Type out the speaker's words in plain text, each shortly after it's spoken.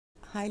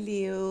Hi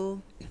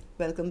Leo,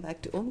 welcome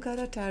back to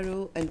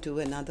Omkaratarot and to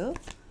another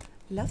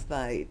Love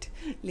Bite.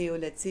 Leo,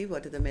 let's see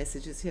what are the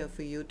messages here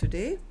for you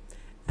today.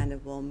 And a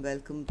warm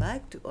welcome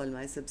back to all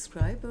my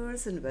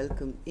subscribers and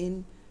welcome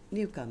in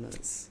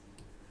newcomers.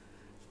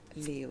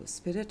 Leo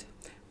Spirit.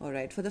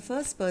 Alright, for the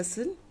first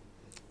person,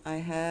 I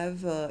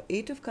have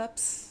Eight of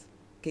Cups,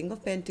 King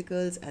of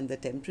Pentacles and the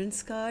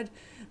Temperance card.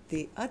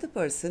 The other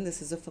person,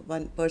 this is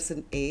one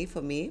person A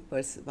for me.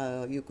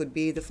 You could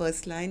be the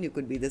first line, you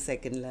could be the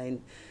second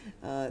line.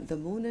 The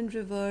Moon in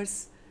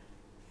reverse,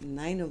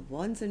 Nine of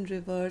Wands in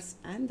reverse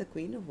and the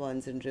Queen of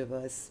Wands in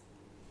reverse.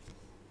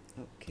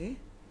 Okay.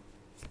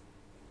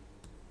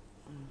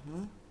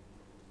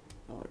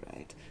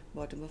 Alright,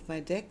 bottom of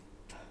my deck.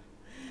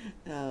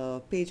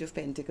 Page of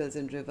Pentacles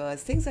in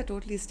reverse. Things are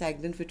totally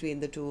stagnant between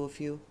the two of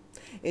you.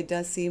 It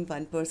does seem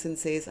one person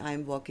says,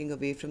 I'm walking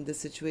away from the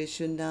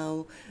situation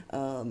now.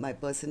 My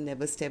person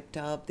never stepped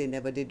up. They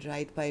never did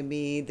right by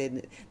me.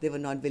 They were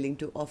not willing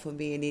to offer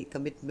me any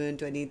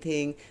commitment or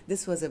anything.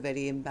 This was a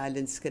very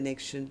imbalanced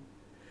connection.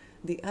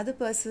 The other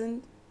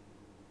person,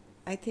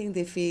 I think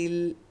they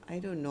feel, I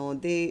don't know,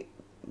 they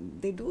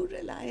do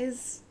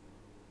realize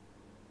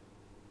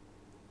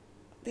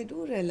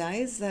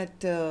that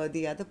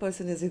the other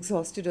person is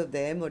exhausted of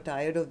them or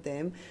tired of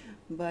them,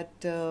 but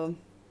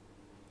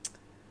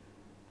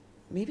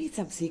maybe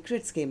some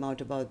secrets came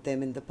out about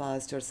them in the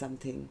past or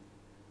something.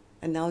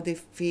 And now they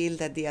feel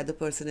that the other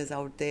person is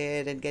out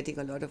there and getting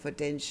a lot of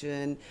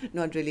attention,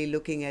 not really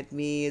looking at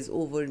me, is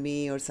over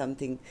me or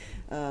something.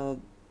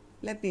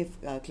 Let me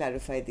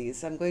clarify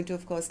these. I'm going to,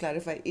 of course,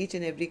 clarify each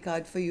and every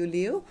card for you,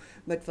 Leo.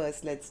 But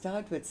first, let's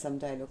start with some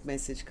dialogue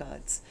message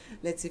cards.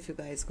 Let's see if you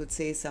guys could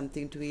say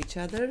something to each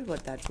other,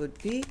 what that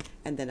would be,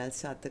 and then I'll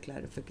start the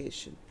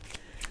clarification.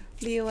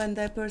 Leo and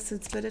their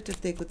person spirit, if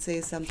they could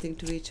say something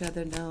to each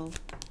other now,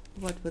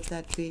 what would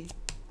that be?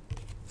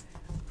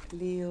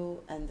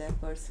 Leo and their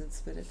person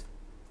spirit.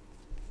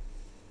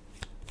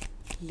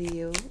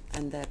 Leo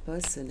and their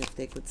person, if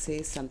they could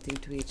say something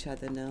to each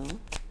other now,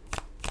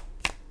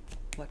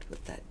 what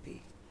would that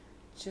be?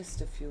 Just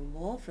a few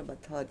more from a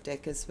third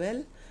deck as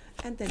well,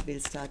 and then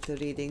we'll start the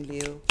reading,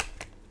 Leo.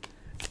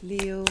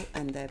 Leo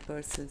and their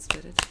person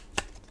spirit.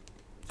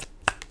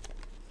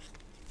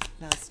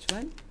 Last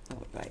one.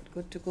 All right,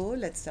 good to go.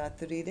 Let's start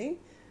the reading.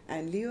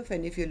 And Leo, if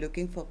any of you are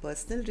looking for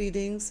personal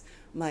readings,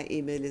 my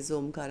email is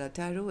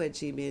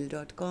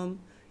omkaratarot@gmail.com.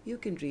 You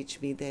can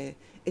reach me there.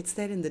 It's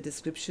there in the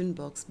description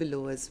box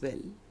below as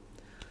well.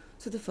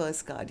 So the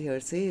first card here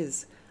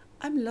says,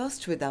 I'm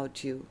lost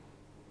without you.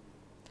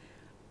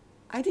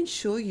 I didn't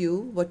show you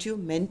what you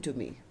meant to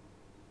me.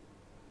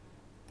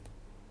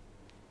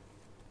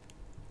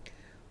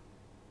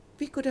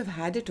 We could have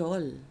had it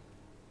all.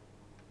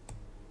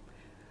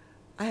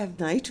 I have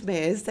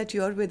nightmares that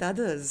you're with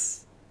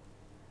others.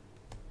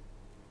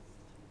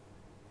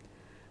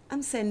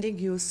 I'm sending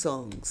you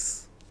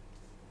songs.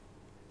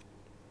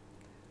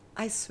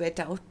 I sweat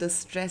out the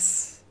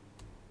stress.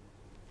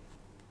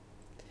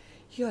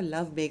 Your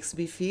love makes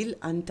me feel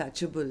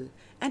untouchable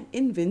and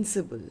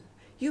invincible.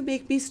 You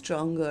make me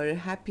stronger,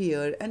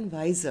 happier, and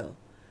wiser.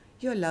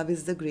 Your love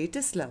is the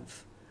greatest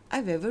love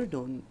I've ever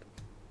known.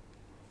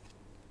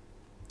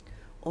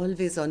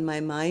 Always on my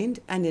mind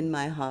and in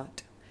my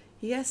heart.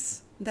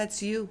 Yes,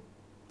 that's you.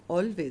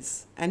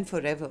 Always and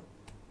forever.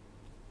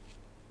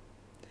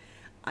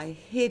 I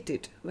hate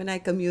it when I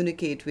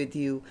communicate with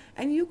you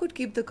and you could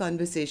keep the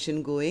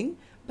conversation going,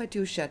 but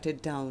you shut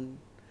it down.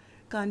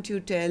 Can't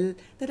you tell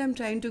that I'm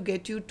trying to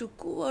get you to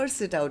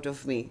coerce it out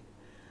of me?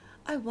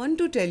 I want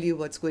to tell you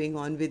what's going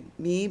on with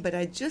me, but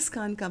I just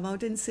can't come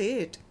out and say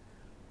it.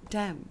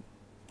 Damn.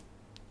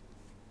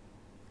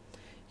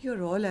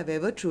 You're all I've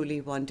ever truly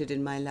wanted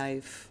in my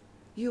life.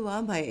 You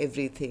are my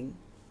everything.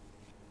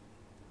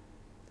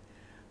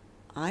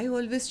 I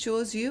always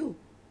chose you.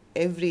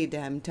 Every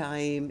damn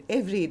time,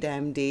 every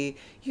damn day,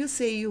 you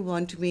say you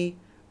want me,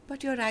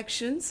 but your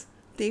actions,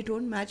 they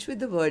don't match with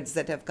the words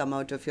that have come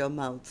out of your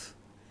mouth.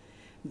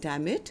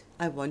 Damn it,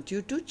 I want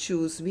you to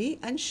choose me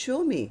and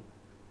show me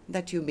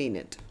that you mean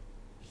it.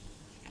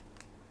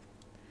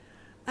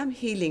 I'm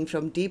healing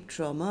from deep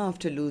trauma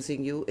after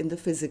losing you in the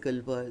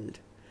physical world.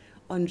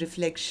 On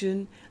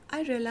reflection,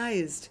 I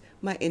realized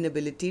my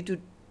inability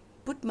to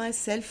put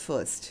myself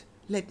first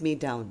let me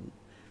down.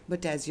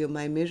 But as you're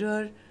my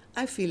mirror,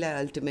 I feel I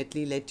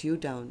ultimately let you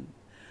down.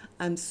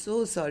 I'm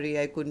so sorry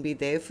I couldn't be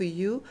there for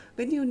you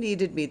when you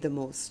needed me the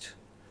most.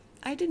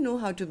 I didn't know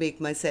how to make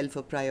myself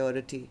a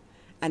priority,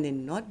 and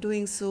in not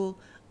doing so,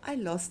 I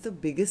lost the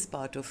biggest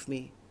part of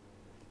me.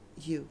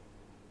 You.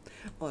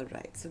 All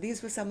right, so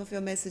these were some of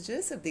your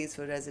messages. If these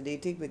were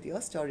resonating with your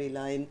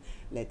storyline,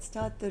 let's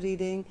start the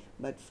reading.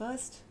 But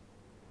first,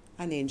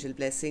 an angel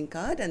blessing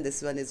card, and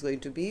this one is going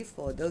to be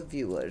for the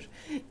viewer.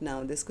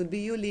 Now, this could be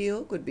you,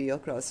 Leo, could be your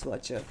cross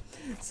watcher.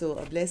 So,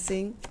 a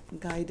blessing,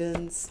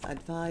 guidance,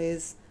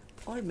 advice,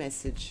 or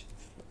message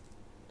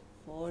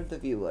for the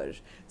viewer.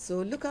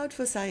 So look out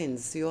for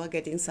signs. You are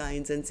getting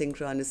signs and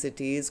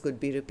synchronicities, could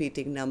be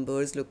repeating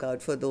numbers. Look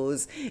out for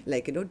those,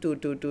 like,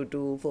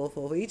 2, 4,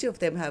 4. Each of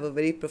them have a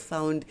very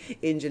profound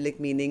angelic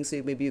meaning.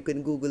 So maybe you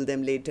can Google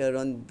them later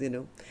on,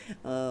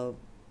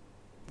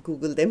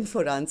 Google them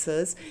for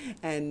answers,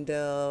 and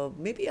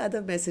maybe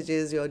other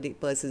messages, your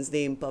person's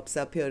name pops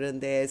up here and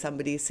there,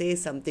 somebody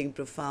says something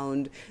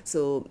profound,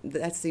 so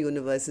that's the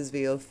universe's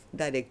way of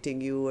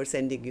directing you or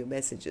sending you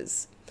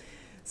messages.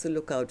 So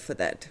look out for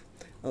that.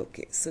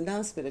 Okay, so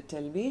now Spirit,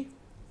 tell me,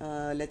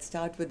 let's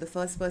start with the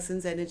first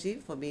person's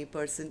energy. For me,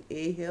 person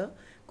A here,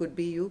 could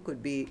be you,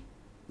 could be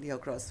your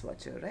cross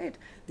watcher, right?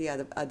 The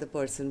other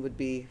person would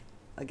be,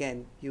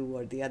 again, you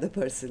or the other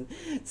person.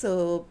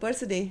 So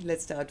person A,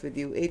 let's start with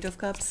you. 8 of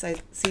Cups, I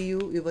see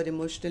you were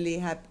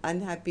emotionally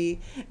unhappy,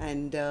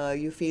 and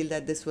you feel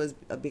that this was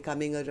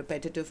becoming a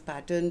repetitive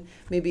pattern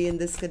maybe in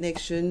this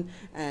connection,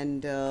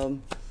 and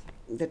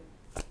that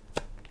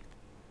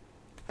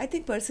I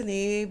think person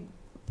A,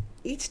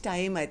 each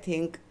time I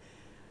think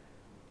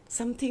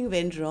something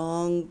went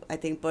wrong, I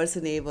think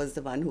person A was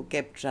the one who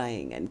kept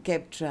trying and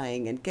kept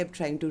trying and kept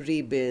trying to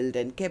rebuild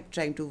and kept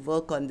trying to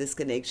work on this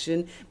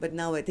connection. But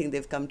now I think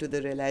they've come to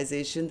the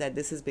realization that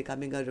this is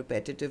becoming a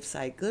repetitive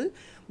cycle.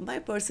 My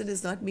person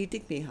is not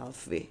meeting me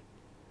halfway.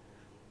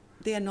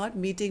 They are not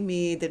meeting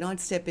me, they're not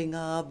stepping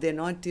up, they're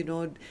not,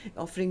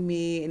 offering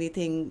me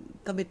anything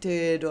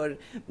committed, or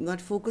not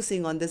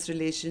focusing on this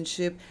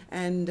relationship.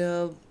 And,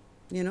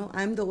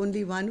 I'm the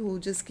only one who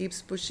just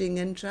keeps pushing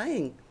and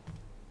trying.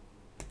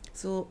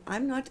 So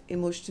I'm not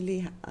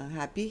emotionally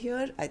happy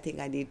here. I think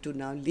I need to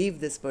now leave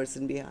this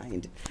person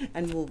behind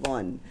and move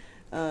on.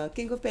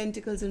 King of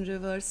Pentacles in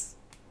reverse.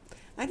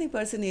 I think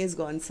person A has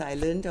gone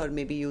silent, or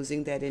maybe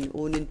using their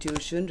own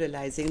intuition,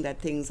 realizing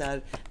that things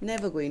are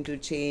never going to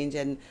change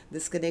and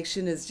this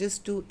connection is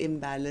just too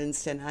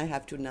imbalanced, and I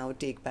have to now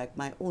take back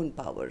my own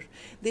power.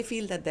 They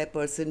feel that their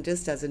person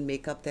just doesn't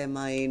make up their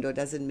mind or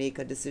doesn't make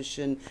a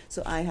decision,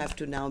 so I have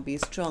to now be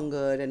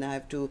stronger, and I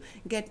have to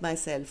get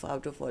myself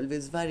out of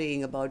always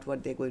worrying about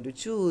what they're going to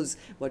choose,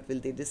 what will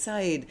they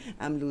decide.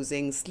 I'm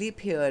losing sleep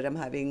here. I'm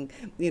having,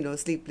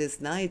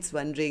 sleepless nights,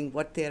 wondering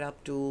what they're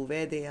up to,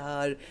 where they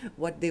are,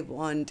 what they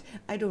want.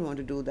 I don't want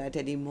to do that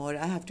anymore.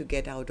 I have to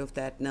get out of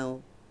that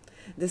now.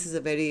 This is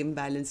a very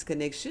imbalanced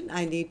connection.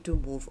 I need to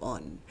move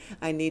on.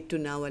 I need to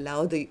now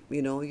allow the,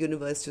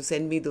 universe to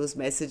send me those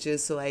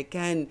messages so I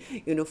can,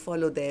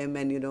 follow them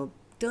and,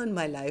 turn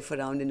my life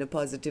around in a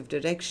positive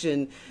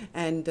direction,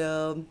 and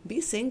be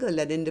single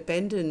and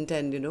independent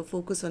and,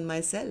 focus on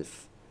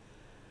myself.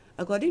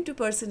 According to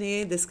person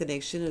A, this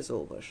connection is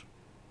over.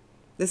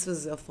 This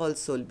was a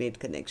false soulmate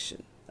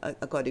connection,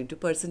 according to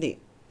person A.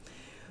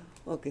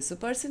 Okay, so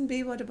person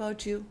B, what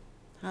about you?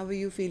 How are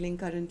you feeling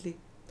currently?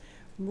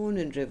 Moon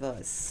in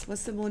reverse.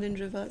 What's the moon in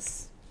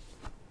reverse?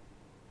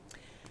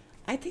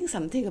 I think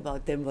something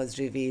about them was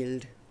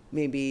revealed.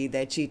 Maybe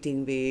their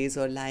cheating ways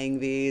or lying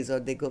ways,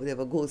 or they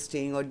were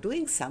ghosting or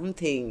doing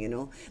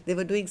something, They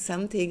were doing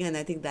something, and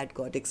I think that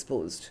got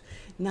exposed.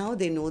 Now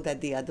they know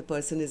that the other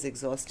person is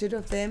exhausted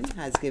of them,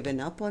 has given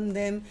up on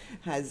them,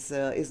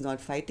 is not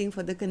fighting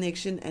for the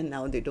connection, and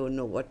now they don't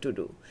know what to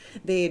do.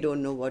 They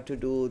don't know what to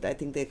do. I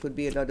think there could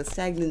be a lot of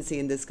stagnancy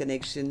in this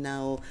connection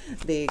now.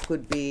 They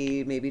could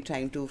be maybe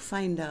trying to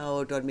find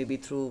out, or maybe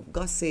through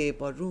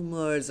gossip or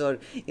rumors, or,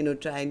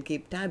 try and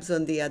keep tabs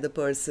on the other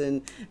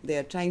person. They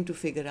are trying to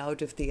figure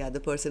out if the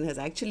other person has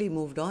actually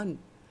moved on.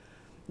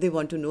 They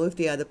want to know if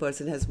the other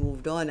person has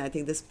moved on. I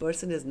think this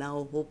person is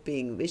now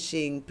hoping,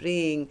 wishing,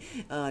 praying,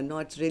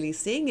 not really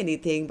saying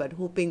anything, but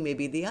hoping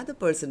maybe the other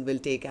person will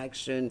take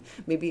action.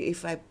 Maybe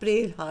if I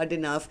pray hard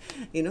enough,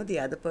 the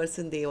other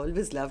person, they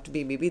always loved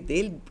me. Maybe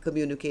they'll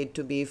communicate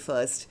to me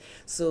first.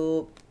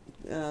 So,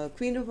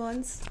 Queen of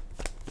Wands.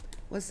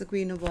 What's the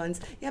Queen of Wands?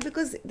 Yeah,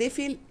 because they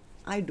feel,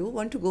 I do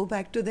want to go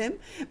back to them,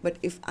 but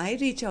if I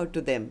reach out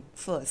to them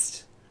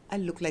first,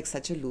 I'll look like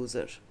such a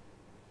loser.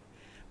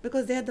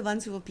 Because they are the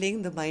ones who were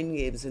playing the mind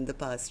games in the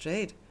past,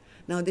 right?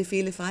 Now they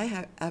feel if I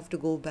have to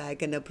go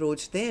back and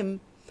approach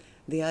them,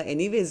 they are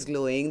anyways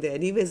glowing, they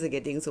anyways are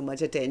getting so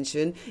much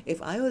attention. If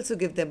I also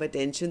give them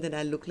attention, then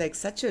I'll look like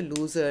such a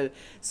loser.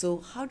 So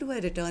how do I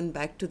return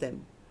back to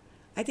them?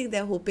 I think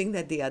they're hoping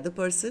that the other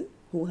person,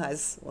 who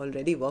has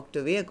already walked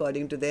away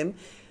according to them,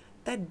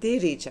 that they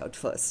reach out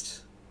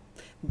first.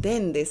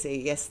 Then they say,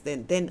 yes,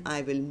 then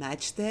I will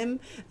match them.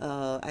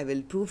 I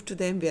will prove to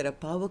them we are a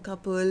power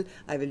couple.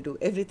 I will do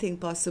everything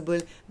possible.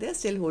 They're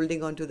still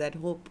holding on to that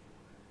hope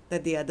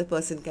that the other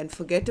person can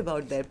forget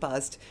about their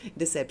past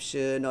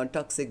deception or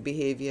toxic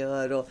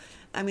behavior. Or,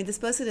 this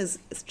person is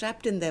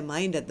trapped in their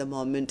mind at the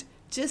moment,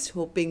 just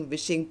hoping,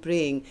 wishing,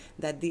 praying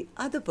that the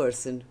other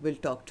person will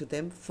talk to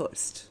them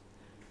first.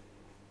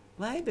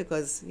 Why?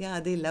 Because,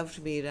 they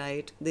loved me,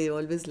 right? They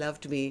always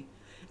loved me.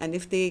 And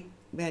if they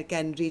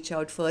can reach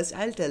out first,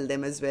 I'll tell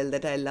them as well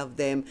that I love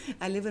them.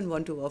 I'll even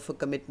want to offer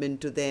commitment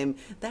to them.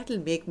 That'll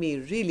make me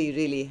really,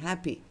 really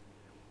happy.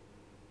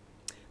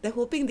 They're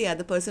hoping the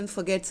other person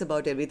forgets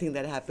about everything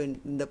that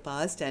happened in the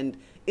past and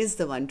is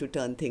the one to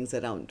turn things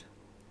around.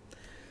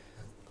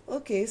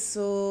 Okay,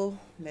 so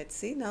let's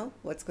see now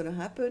what's going to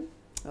happen.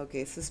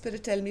 Okay, so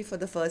Spirit, tell me for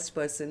the first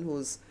person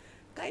who's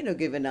kind of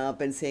given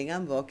up and saying,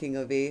 I'm walking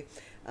away.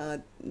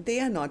 They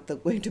are not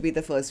going to be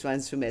the first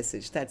ones to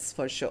message, that's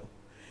for sure.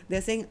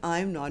 They're saying,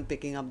 I'm not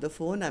picking up the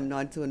phone, I'm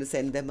not going to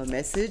send them a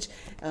message.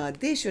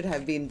 They should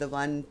have been the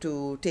one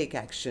to take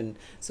action.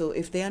 So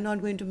if they are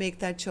not going to make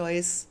that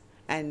choice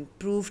and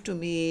prove to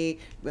me,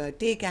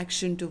 take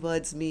action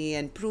towards me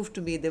and prove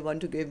to me they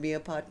want to give me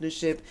a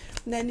partnership,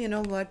 then you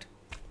know what?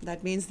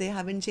 That means they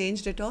haven't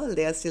changed at all.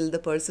 They are still the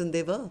person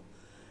they were.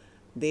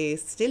 They're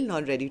still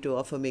not ready to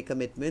offer me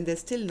commitment. They're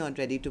still not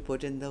ready to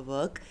put in the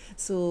work.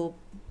 So,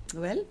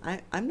 well,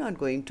 I'm not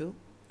going to.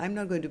 I'm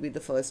not going to be the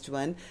first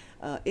one.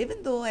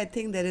 Even though I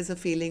think there is a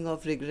feeling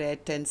of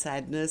regret and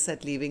sadness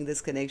at leaving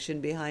this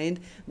connection behind,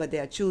 but they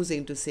are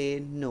choosing to say,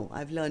 no,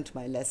 I've learned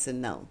my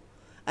lesson now.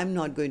 I'm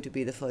not going to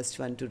be the first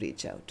one to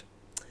reach out.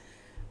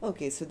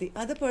 Okay, so the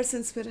other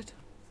person, Spirit,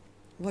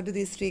 what do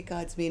these three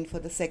cards mean for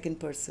the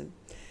second person?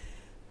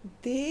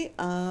 They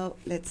are,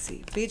 let's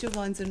see, Page of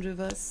Wands in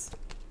reverse.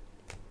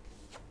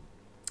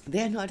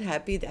 They are not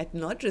happy at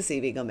not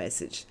receiving a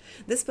message.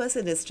 This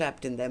person is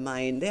trapped in their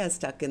mind. They are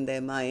stuck in their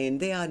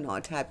mind. They are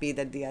not happy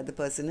that the other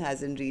person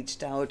hasn't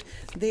reached out.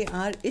 They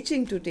are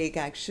itching to take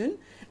action.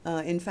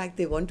 In fact,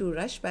 they want to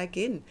rush back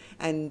in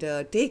and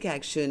take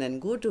action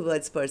and go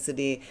towards person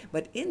A.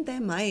 But in their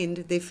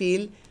mind, they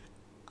feel,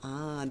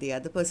 the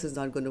other person is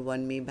not going to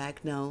want me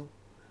back now.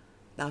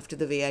 After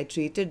the way I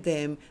treated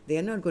them, they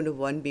are not going to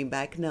want me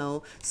back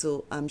now.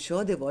 So I'm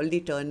sure they've already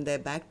turned their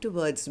back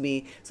towards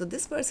me. So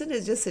this person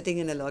is just sitting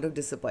in a lot of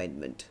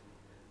disappointment.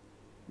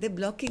 They're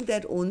blocking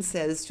their own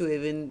selves to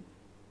even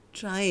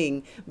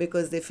trying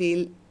because they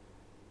feel,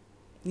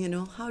 you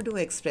know, how do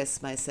I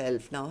express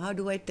myself now? How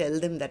do I tell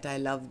them that I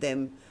love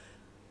them?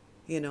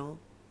 You know,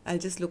 I'll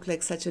just look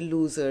like such a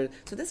loser.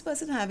 So this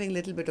person having a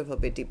little bit of a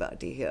pity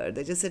party here.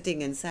 They're just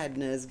sitting in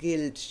sadness,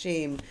 guilt,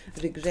 shame,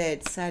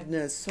 regret,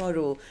 sadness,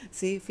 sorrow.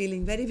 See,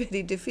 feeling very,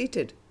 very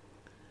defeated.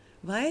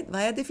 Why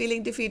are they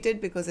feeling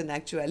defeated? Because in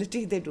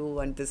actuality, they do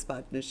want this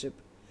partnership.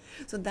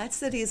 So that's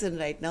the reason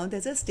right now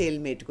there's a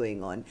stalemate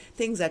going on.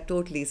 Things are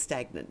totally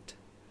stagnant.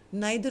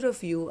 Neither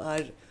of you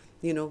are,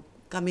 you know,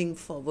 coming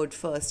forward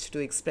first to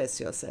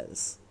express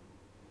yourselves.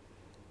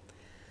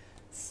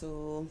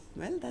 So,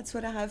 well, that's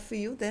what I have for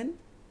you then.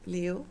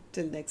 Leo,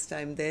 till next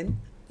time then,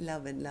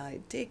 love and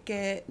light. Take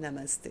care.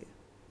 Namaste.